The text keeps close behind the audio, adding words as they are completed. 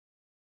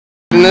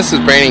watching. This is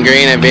Brandon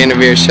Greene at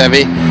Vandevere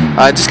Chevy.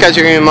 Just got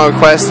your email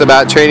request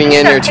about trading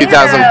in your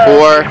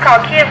 2004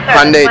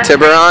 Hyundai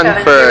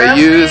Tiburon for a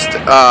used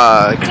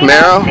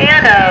Camaro.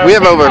 We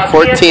have over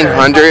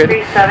 1,400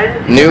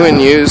 new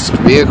and used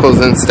vehicles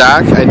in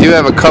stock. I do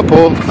have a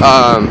couple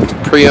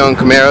pre-owned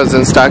Camaros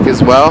in stock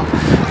as well.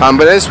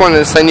 But I just wanted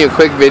to send you a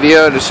quick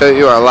video to show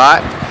you our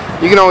lot.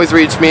 You can always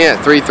reach me at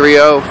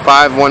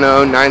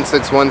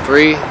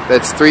 330-510-9613.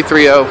 That's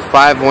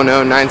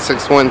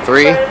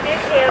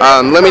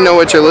 330-510-9613. Let me know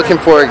what you're looking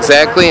for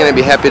exactly, and I'd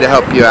be happy to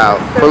help you out.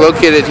 We're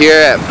located here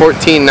at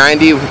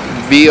 1490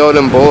 V.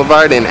 Odom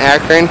Boulevard in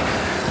Akron,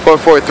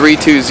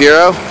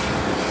 44320.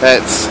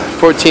 That's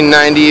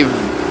 1490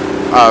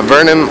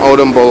 Vernon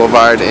Odom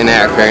Boulevard in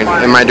Akron.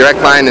 And my direct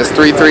line is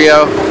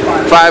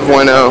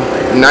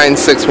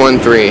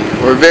 330-510-9613.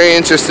 We're very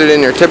interested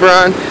in your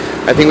Tiburon.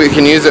 I think we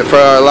can use it for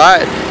our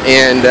lot,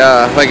 and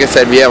like I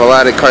said, we have a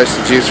lot of cars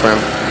to choose from.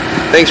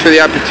 Thanks for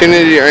the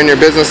opportunity to earn your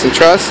business and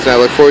trust, and I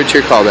look forward to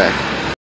your call back.